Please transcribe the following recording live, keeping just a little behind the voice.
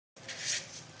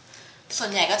ส่ว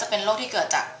นใหญ่ก็จะเป็นโรคที่เกิด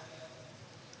จาก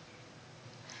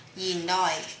ยีนด้อ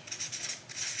ย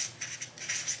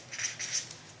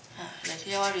หรือที่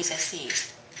เรียกว่า recessive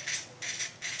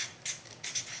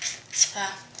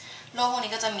โรคพวก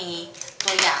นี้ก็จะมี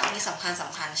ตัวอย่างที่สำ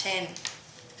คัญเช่น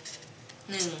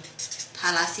 1. ทา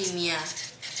ลัสซีเมีย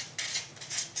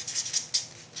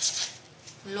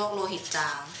โรคโลหิตจ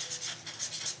าง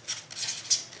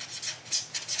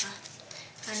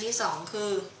อันที่ 2 คื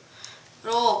อโ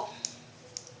รค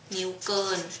นิ้วเกิ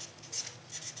น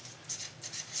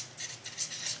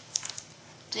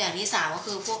ตัวอย่างที่ 3 ก็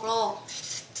คือพวกโรค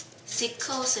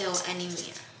sickle cell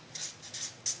anemia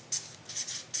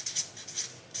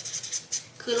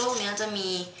คือโรคนี้จะมี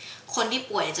คนที่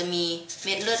ป่วยจะมีเ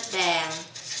ม็ดเลือดแดง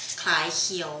คล้ายเ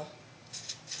คียว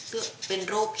เป็น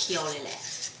รูปเคียวเลยแหละ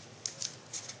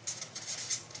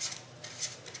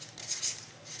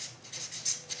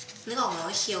นึกออกไหม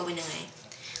ว่าเคียวเป็นยังไง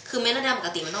คือเม็ดเลือดแดงปก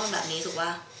ติมันต้องเป็นแบบนี้ถูกป่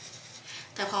ะ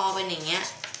แต่พอเป็นอย่างเงี้ย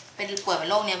เป็นป่วยเป็น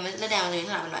โรคเนี้ยเม็ดเลือดแดงมันจะมีลั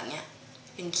กษณะเป็นแบบเนี้ย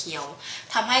เป็นเคียว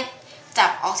ทำให้จั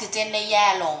บออกซิเจนได้แย่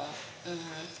ลง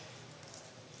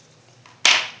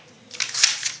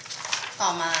ต่อ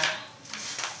มา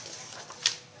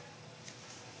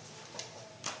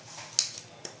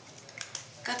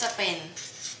ก็จะเป็น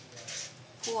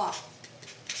พวก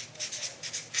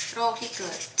โรคที่เ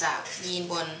กิดจากยีน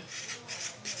บน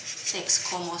เซ็กซ์โค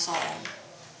รโมโซม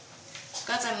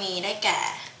ก็จะมีได้แก่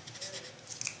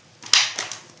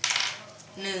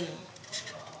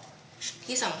 1.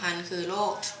 ที่สำคัญคือโร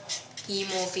คฮีโ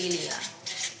มฟิเลีย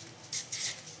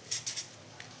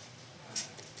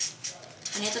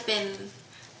อันนี้จะเป็น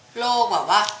โรคแบบ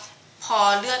ว่าพอ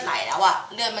เลือดไหลแล้วอะ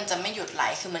เลือดมันจะไม่หยุดไหล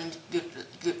คือมันห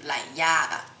ยุดไหลยาก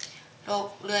อะโรค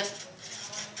เลือด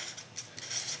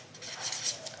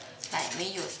ไหลไม่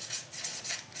หยุด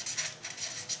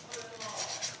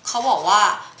เขาบอกว่า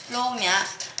โรคเนี้ย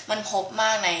มันพบม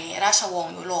ากในราชวง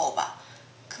ศ์ยุโรปอะ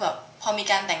คือแบบพอมี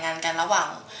การแต่งงานกันระหว่าง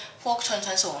พวกชน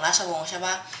ชั้นสูงราชวงศ์ใช่ป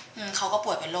ะเขาก็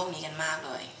ป่วยเป็นโรคนี้กันมากเ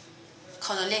ลยเข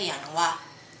าจะเรียกอย่างนึงว่า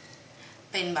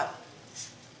เป็นแบบ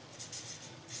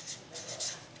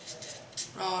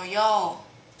Royal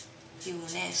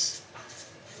Illness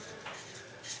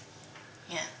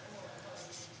เนี่ย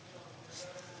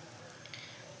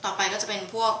ต่อไปก็จะเป็น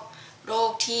พวกโร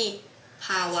คที่ภ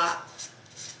าวะ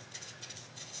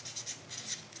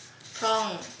พร่อง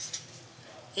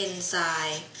เอนไซ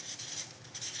ม์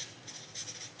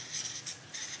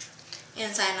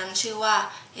นั้นชื่อว่า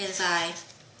เอนไซม์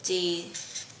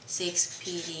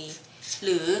G6PD ห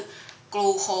รือ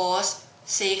Glucose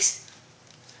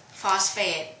 6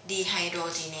 Phosphate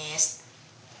Dehydrogenase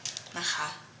นะคะ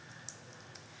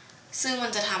ซึ่งมั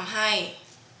นจะทำให้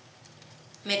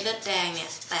เม็ดเลือดแดงเนี่ย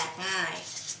แตกง่าย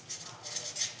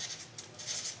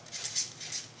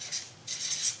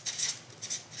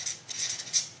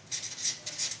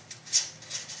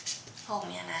โรค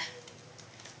เนี้ยนะ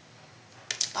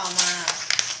ต่อมา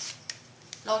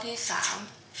โรคที่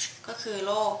 3 ก็คือโ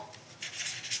รค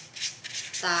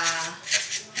ตา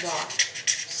บอด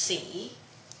สี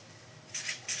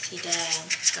แดง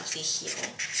กับสีเขียว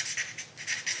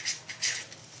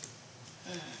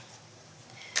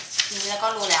ทีนี้แล้วก็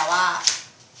รู้แล้วว่า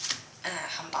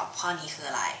คำตอบข้อนี้คือ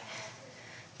อะไร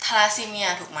ทาลัสซีเมีย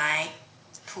ถูกไหม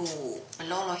ถูกเป็น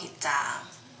โรคโลหิตจาง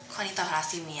ข้อนี้ตอบทาลัส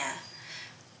ซีเมีย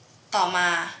ต่อมา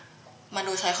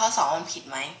ดูช้อยข้อ 2 มันผิด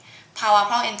ไหมภาวะ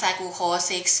พร่องเอนไซม์กลูโค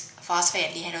ส6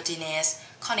 Phosphate Dehydrogenase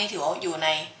ข้อนี้ถือว่าอยู่ใน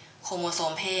โครโมโซ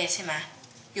มเพศใช่ไหม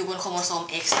อยู่บนโครโมโซม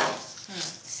X นะ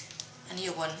อันนี้อ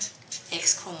ยู่บน X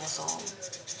โครโมโ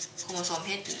ซมเพ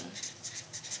ศหญิง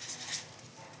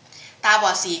ตาบ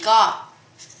อดสีก็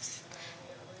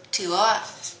ถือว่า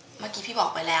เมื่อกี้พี่บอ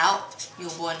กไปแล้วอ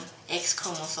ยู่บน X โคร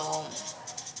โมโซม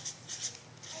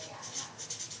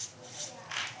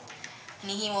อัน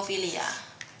นี้ฮีโมฟิเลีย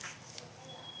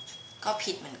ก็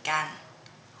ผิดเหมือนกัน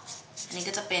อันนี้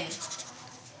ก็จะเป็น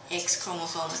X โครโม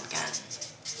โซมเหมือนกัน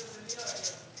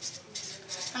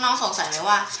น้องสงสัยไหม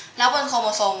ว่าแล้วบนโครโม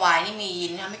โซม Y นี่มียี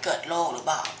นที่ทำให้เกิดโรคหรือเ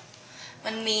ปล่า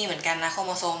มันมีเหมือนกันนะโครโ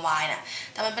มโซม Y น่ะ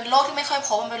แต่มันเป็นโรคที่ไม่ค่อยพ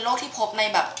บมันเป็นโรคที่พบใน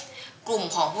แบบกลุ่ม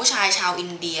ของผู้ชายชาวอิ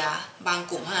นเดียบาง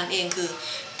กลุ่มเท่านั้นเองคือ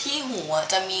ที่หัว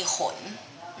จะมีขน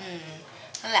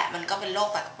นั่นแหละมันก็เป็นโรค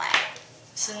แปลก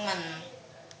ๆซึ่งมัน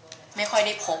ไม่ค่อยไ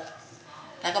ด้พบ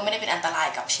แล้วก็ไม่ได้เป็นอันตราย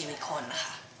กับชีวิตคนนะค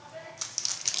ะ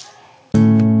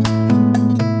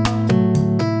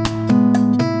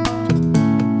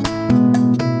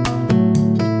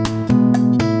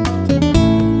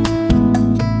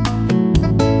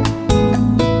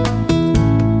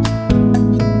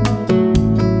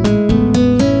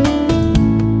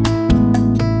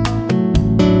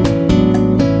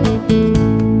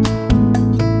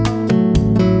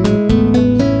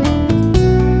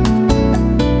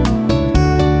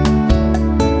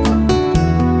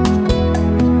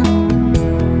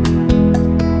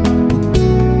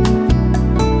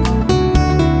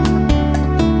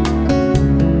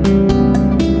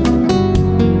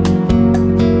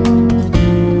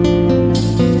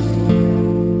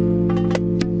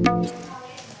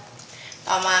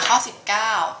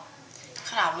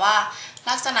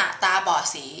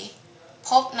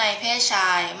ชา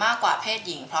ยมากกว่าเพศ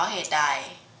หญิงเพราะเหตุใด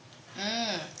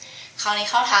คราวนี้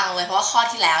เข้าทางเลยเพราะว่าข้อ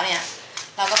ที่แล้วเนี่ย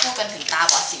เราก็พูดกันถึงตา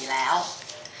บอดสีแล้ว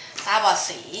ตาบอด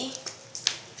สี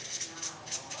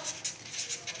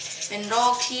เป็นโร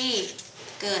คที่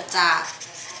เกิดจาก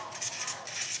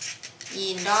ยี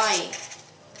นด้อย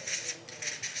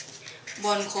บ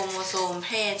นโครโมโซมเพ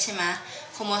ศใช่ไหม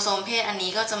โครโมโซมเพศอันนี้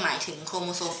ก็จะหมายถึงโครโม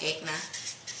โซม X นะ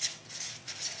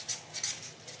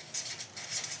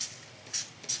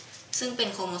ซึ่งเป็น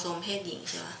โครโมโซมเพศหญิง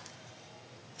ใช่ไหม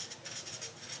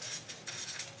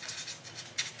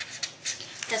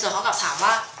แต่โจทย์เขากลับถาม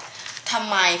ว่าทำ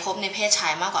ไมพบในเพศชา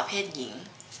ยมากกว่าเพศหญิง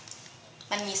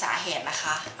มันมีสาเหตุนะค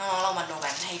ะน้องๆเรามาดูกั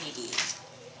นให้ดี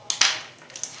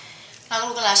ๆเราก็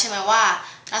รู้กันแล้วใช่ไหมว่า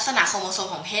ลักษณะโครโมโซม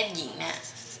ของเพศหญิงเนี่ย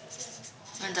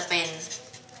มันจะเป็น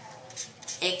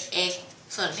XX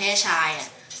ส่วนเพศชายเนี่ย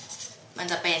มัน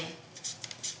จะเป็น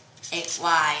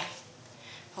XY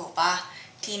ถูกปะ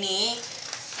ทีนี้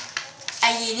ไอ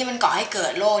ยีนที่มันก่อให้เกิ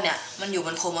ดโรคเนี่ยมันอยู่บ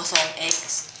นโครโมโซม X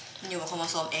มันอยู่บนโครโม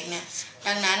โซม X เนี่ย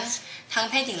ดังนั้นทั้ง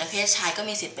เพศหญิงและเพศชายก็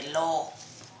มีสิทธิ์เป็นโรค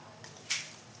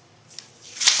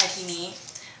แต่ทีนี้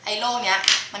ไอโรคเนี้ย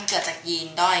มันเกิดจากยีน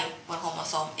ด้อยบนโครโม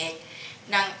โซม X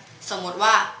ดังสมมติว่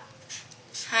า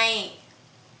ให้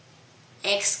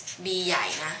XB ใหญ่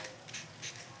นะ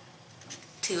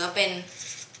ถือว่าเป็น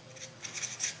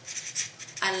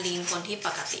อันลีนคนที่ป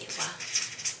กติวะ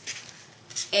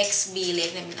XB เล็ก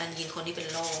เนี่ยเป็นอันลีนคนที่เป็น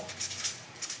โรค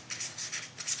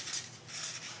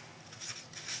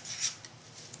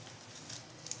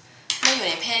เมื่ออยู่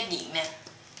ในเพศหญิงเนี่ย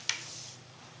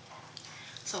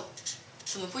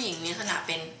สมมติผู้หญิงมีลักษณะเ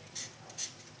ป็น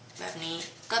แบบนี้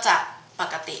ก็จะป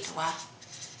กติถูกปะ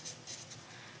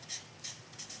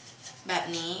แบบ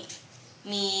นี้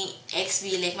มี XB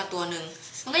เล็กมาตัวหนึ่ง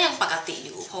มันก็ยังปกติอ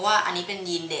ยู่เพราะว่าอันนี้เป็น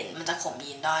ยีนเด่นมันจะข่ม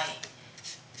ยีนด้อย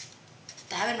แ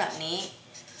ต่ถ้าเป็นแบบนี้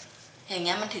อย่างเ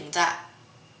งี้ยมันถึงจะ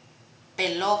เป็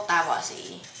นโรคตาบอดสี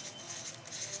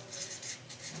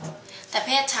แต่เพ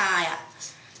ศชายอ่ะ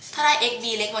ถ้าได้ XB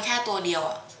เล็กมาแค่ตัวเดียว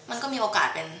อ่ะมันก็มีโอกาส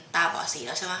เป็นตาบอดสีแ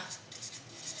ล้วใช่ไหม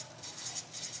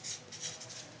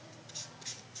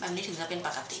แบบนี้ถึงจะเป็นป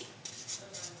กติ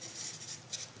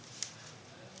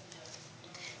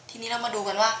ทีนี้เรามาดู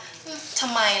กันว่าทำ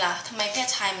ไมเพศ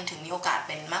ชายมันถึงมีโอกาสเ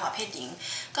ป็นมากกว่าเพศหญิง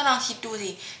ก็ลองคิดดูสิ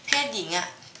เพศหญิงอะ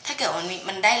ถ้าเกิด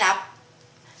มันได้รับ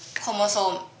โครโมโซ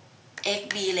ม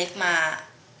XB เล็กมา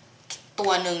ตั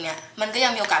วหนึ่งเนี่ยมันก็ยั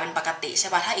งมีโอกาสเป็นปกติใช่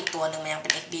ป่ะถ้าอีกตัวหนึ่งมันยังเป็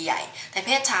น XB ใหญ่แต่เพ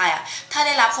ศชายอะถ้าไ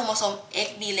ด้รับโครโมโซม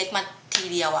XB เล็กมาที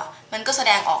เดียวอะมันก็แส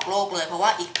ดงออกโรคเลยเพราะว่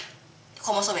าอีกโค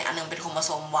รโมโซมอีกอันหนึ่งเป็นโครโมโซ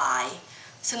ม Y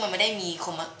ซึ่งมันไม่ได้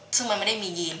มี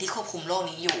ยีนที่ควบคุมโรค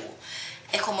นี้อยู่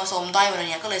ไอโครโมโซมด้อยบน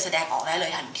นี้ก็เลยแสดงออกได้เล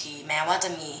ยทันทีแม้ว่าจะ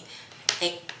มี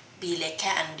XB เล็กแ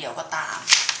ค่อันเดียวก็ตาม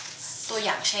ตัวอ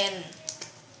ย่างเช่น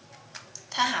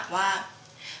ถ้าหากว่า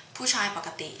ผู้ชายปก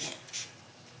ติเนี่ย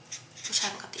ผู้ชาย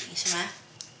ปกติใช่ไหม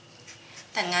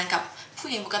แต่งงานกับผู้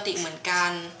หญิงปกติเหมือนกั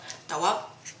นแต่ว่า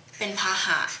เป็นพาห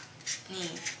ะนี่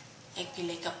XB เ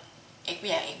ล็กกับ XB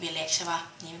ใหญ่ XB เล็กใช่ปะ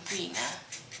นี่เป็นผู้หญิงนะ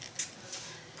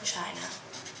ผู้ชายนะ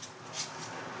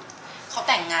เขา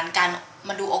แต่งงานกัน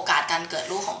มาดูโอกาสการเกิด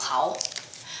ลูกของเขา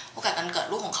โอกาสการเกิด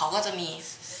ลูกของเขาก็จะมี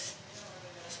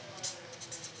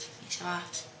ใช่ปะ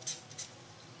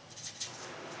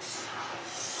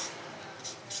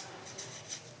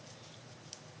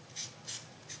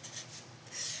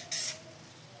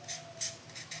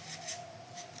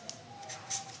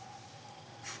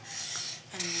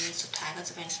อันนี้สุดท้ายก็จ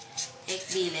ะเป็น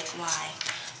XB เล็ก Y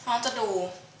น้องจะดู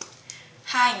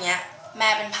ถ้าอย่างเงี้ยแม่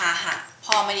เป็นพาหะ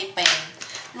พ่อไม่ได้เป็น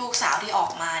ลูกสาวที่ออ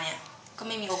กมาเนี่ยก็ไ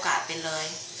ม่มีโอกาสเป็นเลย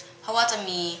เพราะว่าจะ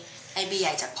มีไอบีให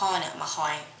ญ่จากพ่อเนี่ยมาคอ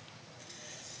ย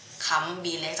ค้ำ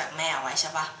บีเล็กจากแม่เอาไว้ใ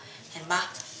ช่ปะเห็นปะ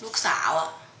ลูกสาวอ่ะ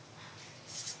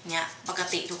เนี่ยปก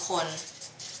ติทุกคน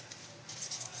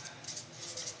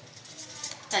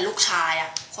แต่ลูกชายอ่ะ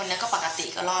คนนี้ก็ปกติ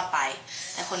ก็รอดไป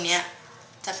แต่คนเนี้ย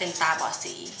จะเป็นตาบอด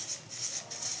สี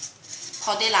พ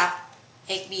อได้รับ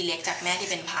XB เล็กจากแม่ที่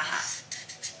เป็นพาหะ